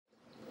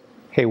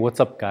Hey, what's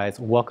up guys?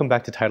 Welcome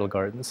back to Tidal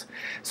Gardens.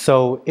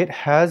 So it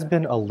has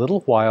been a little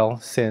while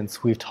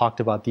since we've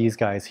talked about these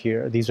guys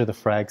here. These are the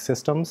frag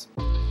systems.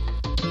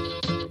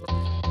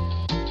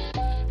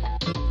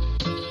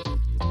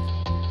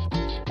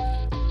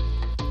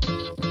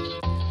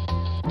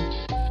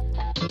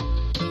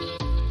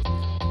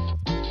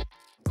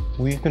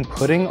 We've been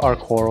putting our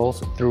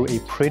corals through a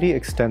pretty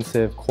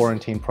extensive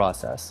quarantine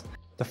process.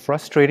 The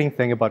frustrating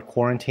thing about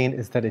quarantine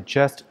is that it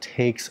just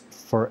takes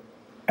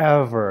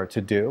forever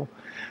to do.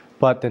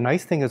 But the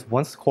nice thing is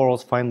once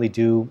corals finally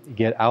do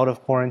get out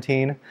of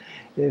quarantine,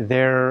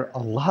 they're a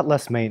lot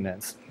less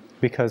maintenance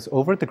because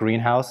over at the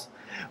greenhouse,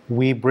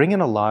 we bring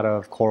in a lot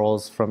of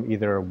corals from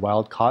either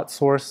wild-caught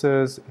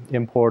sources,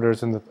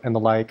 importers and the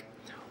like,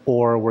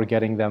 or we're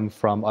getting them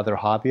from other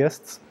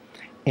hobbyists.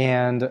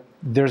 And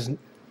there's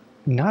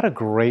not a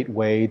great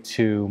way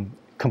to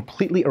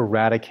completely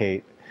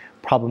eradicate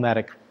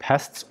problematic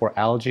pests or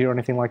algae or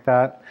anything like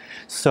that.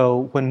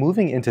 So when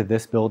moving into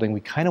this building, we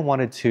kind of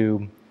wanted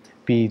to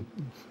be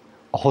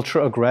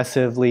ultra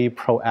aggressively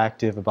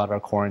proactive about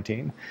our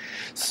quarantine.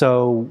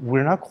 So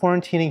we're not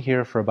quarantining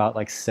here for about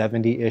like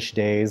 70-ish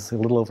days, a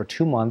little over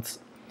 2 months.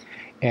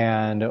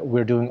 And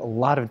we're doing a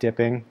lot of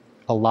dipping,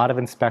 a lot of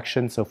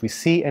inspection. So if we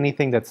see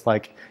anything that's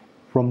like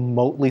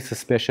remotely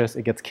suspicious,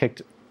 it gets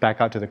kicked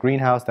back out to the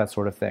greenhouse, that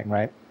sort of thing,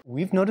 right?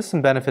 We've noticed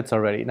some benefits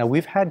already. Now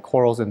we've had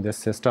corals in this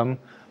system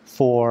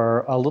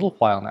for a little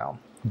while now,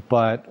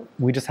 but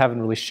we just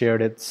haven't really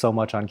shared it so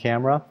much on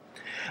camera.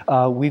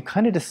 We've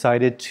kind of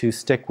decided to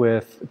stick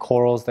with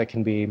corals that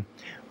can be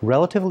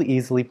relatively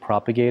easily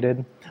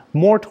propagated,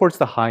 more towards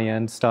the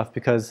high-end stuff,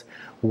 because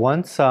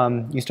once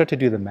you start to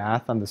do the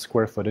math on the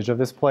square footage of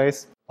this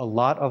place, a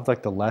lot of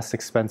like the less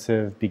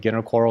expensive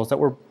beginner corals that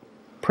were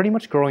pretty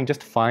much growing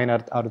just fine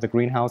out of the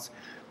greenhouse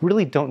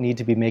really don't need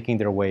to be making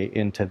their way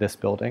into this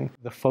building.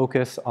 The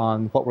focus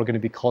on what we're going to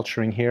be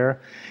culturing here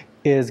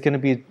is going to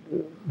be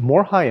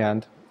more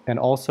high-end and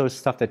also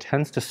stuff that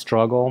tends to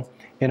struggle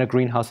in a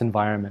greenhouse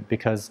environment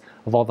because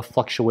of all the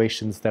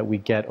fluctuations that we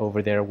get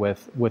over there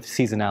with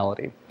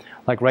seasonality.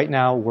 Like right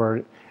now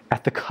we're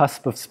at the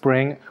cusp of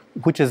spring,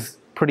 which is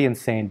pretty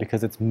insane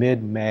because it's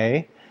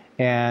mid-May,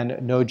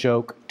 and no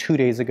joke, 2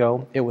 days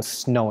ago it was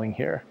snowing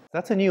here.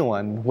 That's a new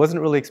one.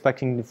 Wasn't really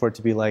expecting for it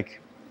to be like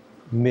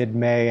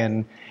mid-May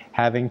and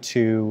having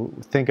to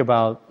think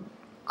about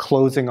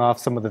closing off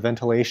some of the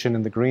ventilation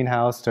in the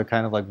greenhouse to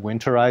kind of like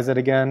winterize it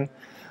again,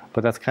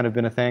 but that's kind of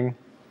been a thing.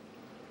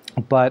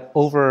 But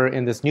over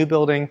in this new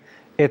building,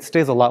 it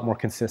stays a lot more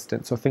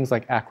consistent. So things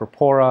like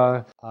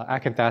Acropora,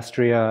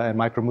 Acanthastria, and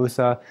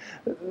Micromusa,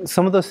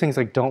 some of those things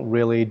like don't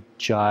really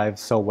jive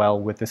so well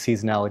with the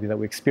seasonality that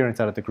we experience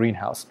out at the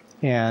greenhouse.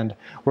 And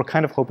we're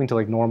kind of hoping to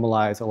like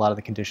normalize a lot of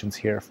the conditions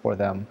here for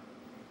them.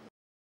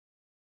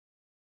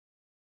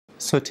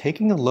 So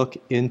taking a look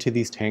into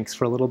these tanks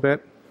for a little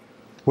bit,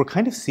 we're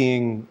kind of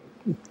seeing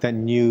that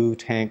new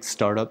tank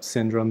startup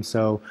syndrome.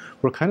 So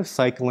we're kind of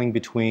cycling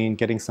between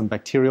getting some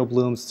bacterial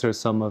blooms to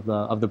some of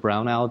the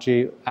brown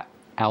algae.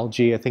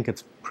 I think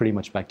it's pretty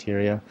much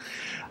bacteria.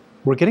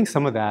 We're getting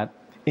some of that,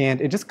 and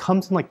it just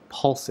comes in like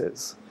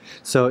pulses.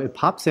 So it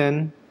pops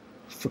in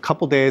for a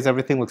couple days,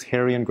 everything looks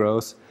hairy and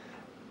gross.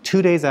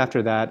 2 days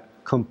after that,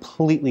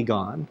 completely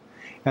gone.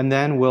 And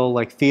then we'll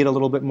like feed a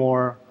little bit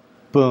more,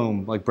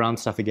 boom, like brown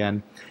stuff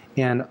again.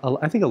 And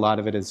I think a lot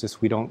of it is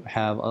just we don't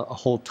have a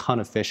whole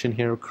ton of fish in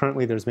here.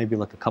 Currently there's maybe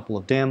like a couple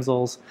of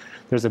damsels,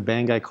 there's a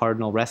Banggai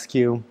cardinal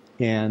rescue,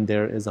 and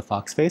there is a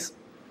foxface.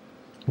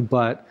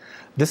 But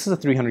this is a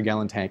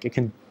 300-gallon tank. It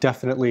can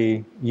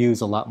definitely use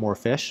a lot more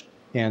fish.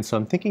 And so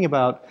I'm thinking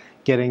about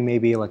getting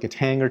maybe like a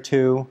tang or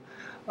two.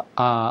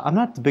 I'm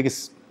not the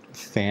biggest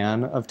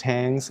fan of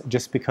tangs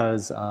just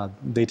because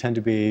they tend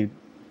to be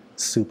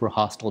super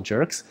hostile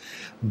jerks,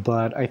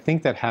 but I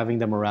think that having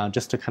them around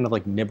just to kind of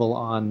like nibble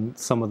on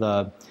some of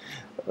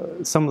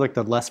like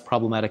the less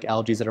problematic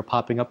algae that are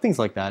popping up, things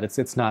like that,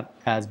 it's not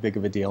as big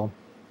of a deal.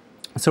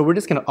 So we're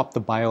just going to up the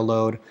bio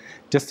load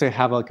just to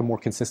have like a more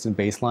consistent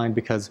baseline,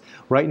 because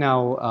right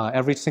now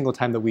every single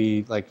time that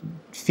we like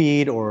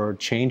feed or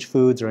change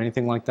foods or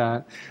anything like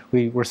that,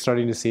 we're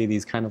starting to see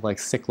these kind of like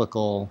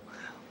cyclical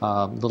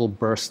little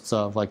bursts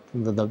of like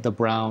the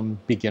brown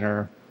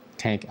beginner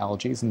tank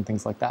algae and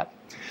things like that.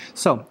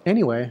 So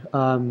anyway,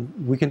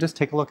 we can just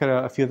take a look at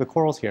a few of the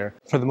corals here.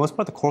 For the most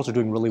part, the corals are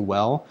doing really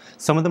well.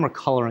 Some of them are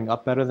coloring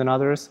up better than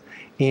others,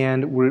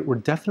 and we're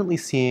definitely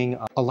seeing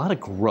a lot of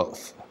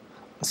growth.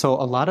 So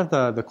a lot of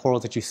the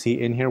corals that you see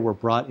in here were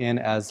brought in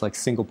as like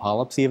single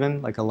polyps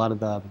even, like a lot of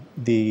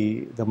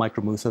the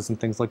Micromusas and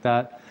things like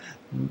that.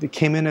 They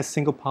came in as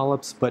single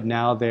polyps, but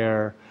now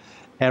they're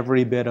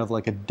every bit of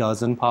like a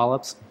dozen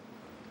polyps.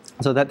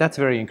 So that's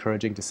very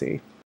encouraging to see.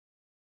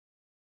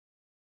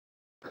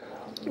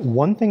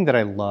 One thing that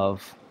I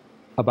love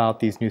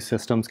about these new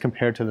systems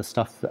compared to the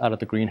stuff out of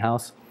the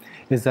greenhouse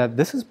is that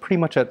this is pretty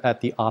much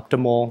at the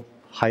optimal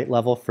height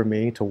level for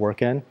me to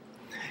work in,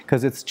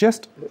 because it's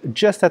just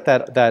at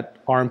that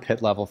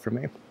armpit level for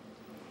me.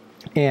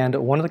 And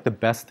one of like the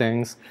best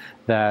things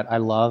that I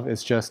love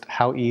is just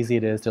how easy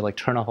it is to like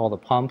turn off all the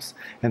pumps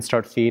and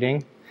start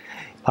feeding.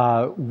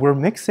 We're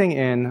mixing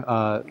in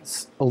a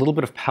little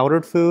bit of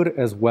powdered food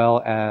as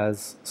well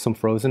as some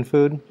frozen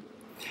food.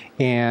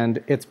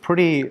 And it's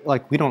pretty,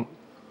 like, we don't,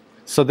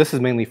 so this is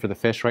mainly for the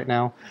fish right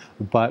now,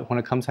 but when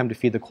it comes time to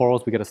feed the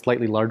corals, we get a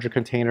slightly larger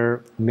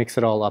container, mix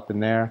it all up in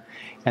there,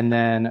 and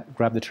then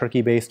grab the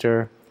turkey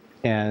baster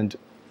and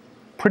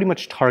pretty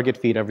much target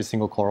feed every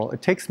single coral.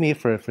 It takes me,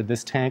 for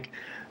this tank,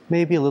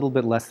 maybe a little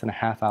bit less than a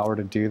half hour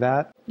to do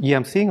that. Yeah,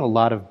 I'm seeing a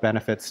lot of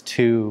benefits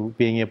to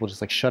being able to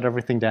just like shut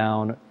everything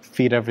down,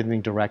 feed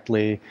everything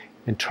directly,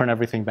 and turn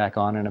everything back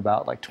on in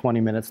about like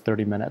 20 minutes,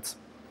 30 minutes.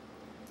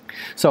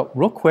 So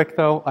real quick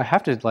though, I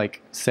have to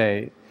like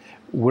say,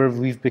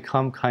 we've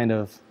become kind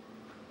of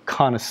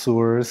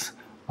connoisseurs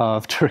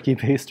of turkey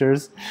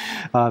basters,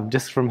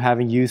 just from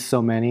having used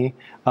so many.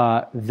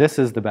 This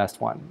is the best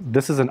one.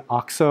 This is an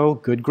OXO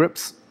Good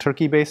Grips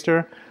turkey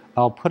baster.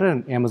 I'll put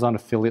an Amazon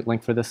affiliate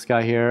link for this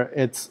guy here.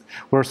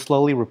 We're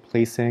slowly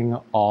replacing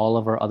all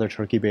of our other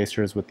turkey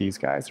basters with these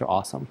guys. They're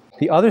awesome.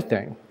 The other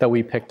thing that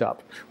we picked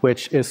up,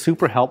 which is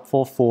super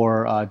helpful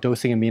for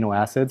dosing amino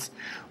acids,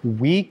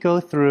 we go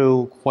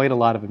through quite a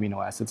lot of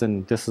amino acids,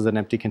 and this is an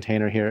empty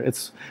container here.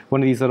 It's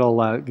one of these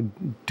little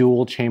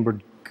dual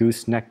chambered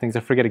gooseneck things.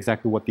 I forget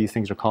exactly what these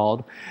things are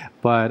called,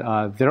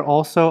 but they're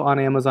also on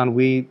Amazon.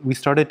 We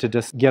started to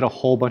just get a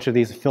whole bunch of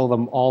these, fill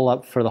them all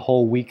up for the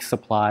whole week's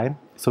supply.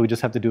 So we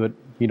just have to do it,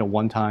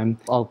 one time.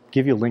 I'll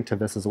give you a link to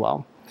this as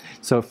well.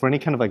 So for any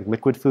kind of like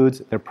liquid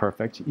foods, they're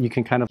perfect. You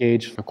can kind of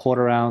gauge a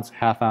 1/4 ounce,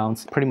 1/2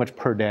 ounce, pretty much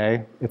per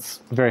day.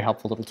 It's a very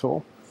helpful little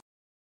tool.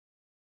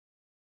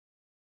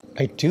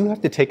 I do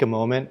have to take a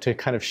moment to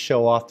kind of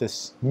show off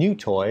this new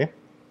toy.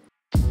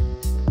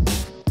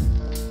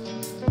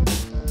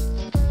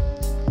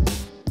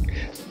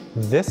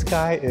 This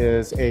guy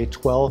is a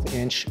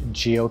 12-inch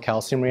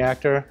geocalcium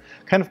reactor,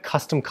 kind of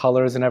custom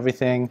colors and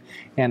everything.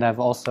 And I've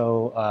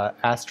also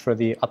asked for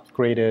the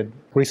upgraded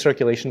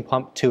recirculation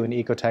pump to an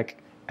Ecotech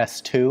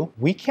S2.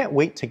 We can't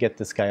wait to get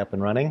this guy up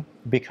and running,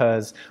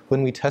 because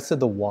when we tested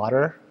the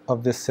water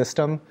of this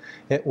system,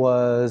 it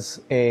was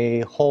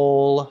a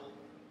whole,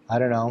 I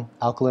don't know,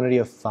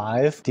 alkalinity of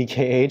 5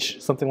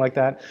 DKH, something like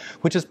that,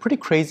 which is pretty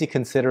crazy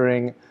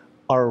considering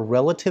our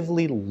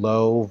relatively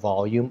low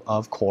volume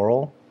of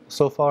coral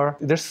so far.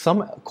 There's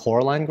some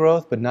coralline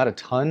growth, but not a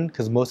ton,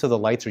 because most of the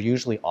lights are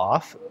usually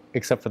off,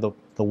 except for the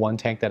one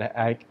tank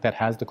that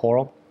has the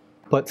coral.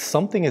 But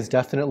something is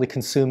definitely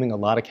consuming a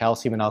lot of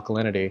calcium and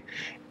alkalinity,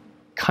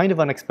 kind of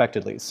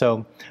unexpectedly.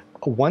 So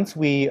once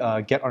we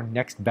get our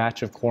next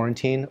batch of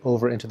quarantine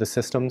over into the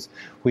systems,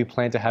 we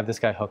plan to have this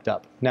guy hooked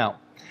up. Now,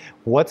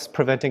 what's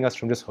preventing us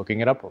from just hooking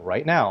it up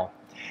right now?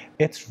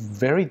 It's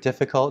very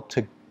difficult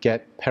to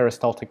get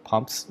peristaltic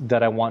pumps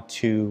that I want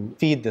to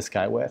feed this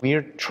guy with. We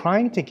are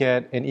trying to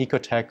get an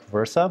Ecotech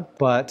Versa,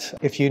 but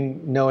if you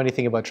know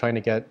anything about trying to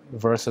get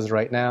Versas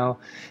right now,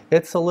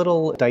 it's a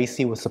little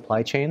dicey with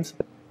supply chains.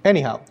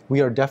 Anyhow,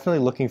 we are definitely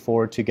looking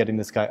forward to getting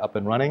this guy up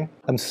and running.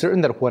 I'm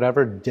certain that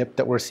whatever dip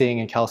that we're seeing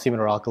in calcium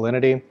or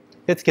alkalinity,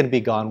 it's going to be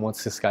gone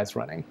once this guy's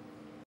running.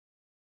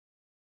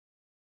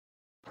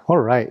 All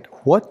right,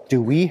 what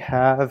do we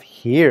have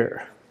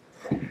here?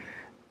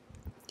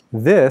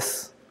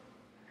 This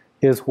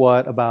is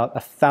what about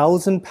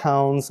 1,000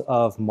 pounds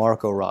of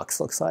Marco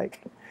rocks looks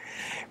like.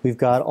 We've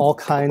got all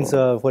kinds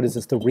of, what is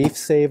this, the Reef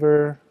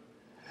Saver.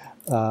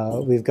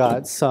 We've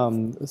got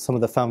some of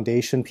the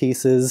foundation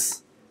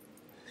pieces,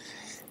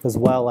 as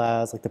well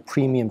as like the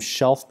premium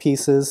shelf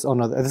pieces. Oh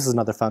no, this is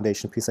another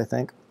foundation piece, I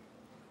think.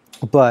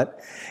 But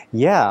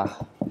yeah,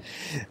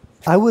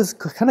 I was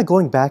kind of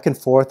going back and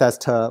forth as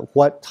to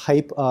what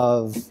type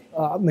of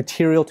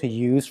material to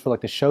use for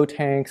like the show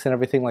tanks and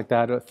everything like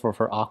that for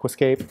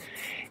aquascape.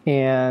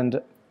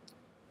 And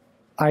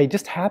I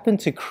just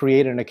happened to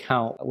create an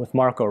account with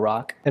Marco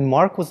Rock, and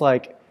Mark was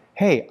like,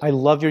 hey, I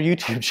love your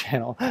YouTube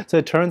channel. So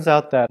it turns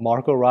out that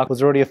Marco Rock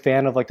was already a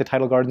fan of like the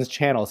Tidal Gardens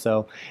channel.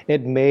 So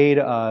it made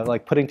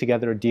like putting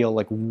together a deal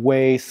like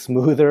way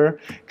smoother,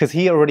 because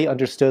he already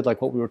understood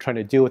like what we were trying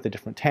to do with the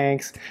different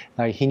tanks.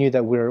 He knew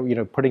that we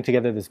were putting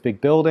together this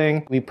big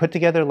building. We put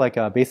together like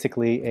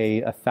basically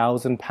a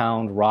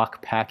 1,000-pound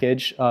rock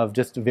package of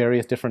just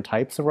various different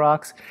types of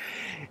rocks.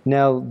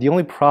 Now the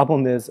only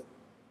problem is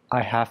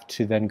I have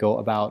to then go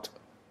about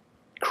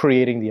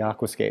creating the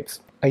aquascapes.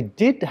 I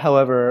did,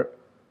 however,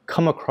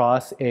 come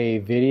across a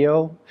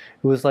video.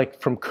 It was like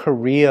from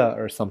Korea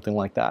or something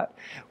like that,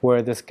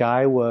 where this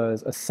guy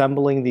was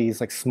assembling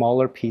these like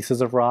smaller pieces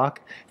of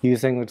rock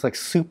using like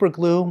super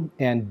glue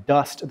and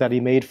dust that he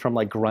made from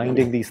like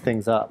grinding these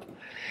things up.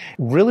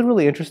 Really,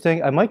 really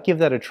interesting. I might give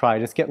that a try.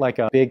 Just get like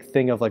a big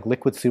thing of like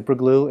liquid super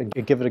glue and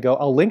give it a go.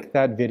 I'll link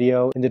that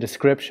video in the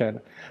description,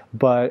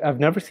 but I've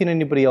never seen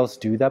anybody else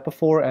do that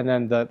before. And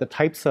then the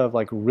types of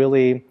like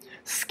really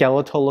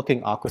skeletal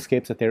looking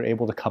aquascapes that they're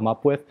able to come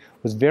up with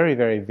was very,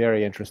 very,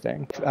 very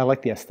interesting. I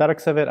like the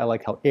aesthetics of it. I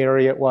like how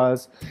airy it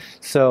was.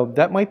 So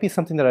that might be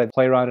something that I'd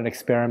play around and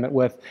experiment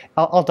with.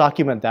 I'll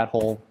document that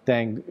whole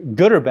thing,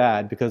 good or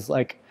bad, because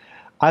like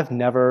I've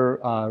never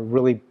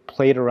really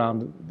played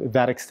around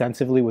that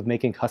extensively with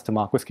making custom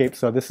aquascapes,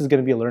 so this is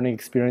going to be a learning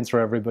experience for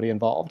everybody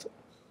involved.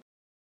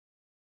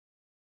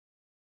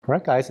 All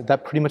right, guys,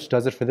 that pretty much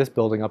does it for this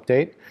building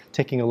update.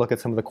 Taking a look at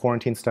some of the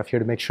quarantine stuff here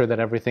to make sure that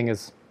everything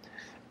is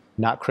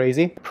not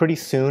crazy. Pretty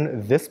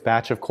soon, this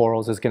batch of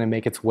corals is going to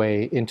make its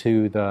way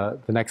into the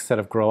next set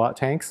of grow-out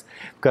tanks.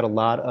 We've got a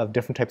lot of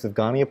different types of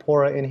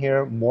Goniopora in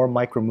here, more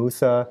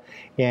Micromusa,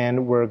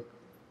 and we're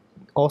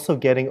also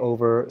getting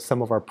over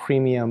some of our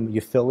premium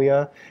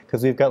Euphilia,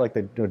 because we've got like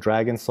the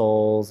Dragon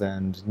Souls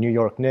and New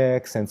York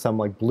Nicks and some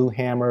like blue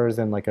hammers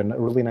and like a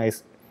really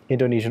nice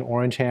Indonesian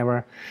orange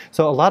hammer.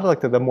 So a lot of like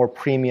the more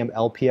premium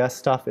LPS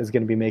stuff is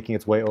going to be making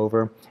its way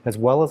over, as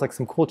well as like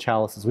some cool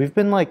chalices. We've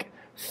been like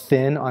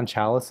thin on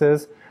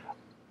chalices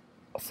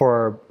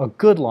for a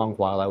good long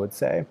while, I would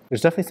say.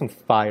 There's definitely some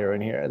fire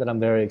in here that I'm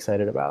very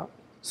excited about.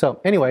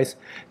 So anyways,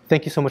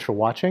 thank you so much for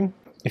watching.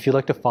 If you'd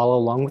like to follow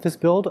along with this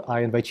build,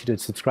 I invite you to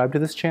subscribe to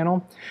this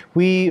channel.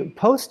 We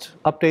post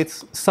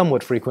updates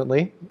somewhat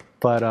frequently,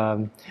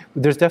 but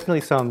there's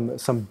definitely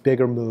some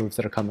bigger moves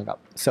that are coming up.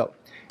 So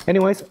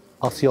anyways,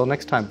 I'll see you all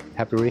next time.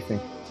 Happy reefing.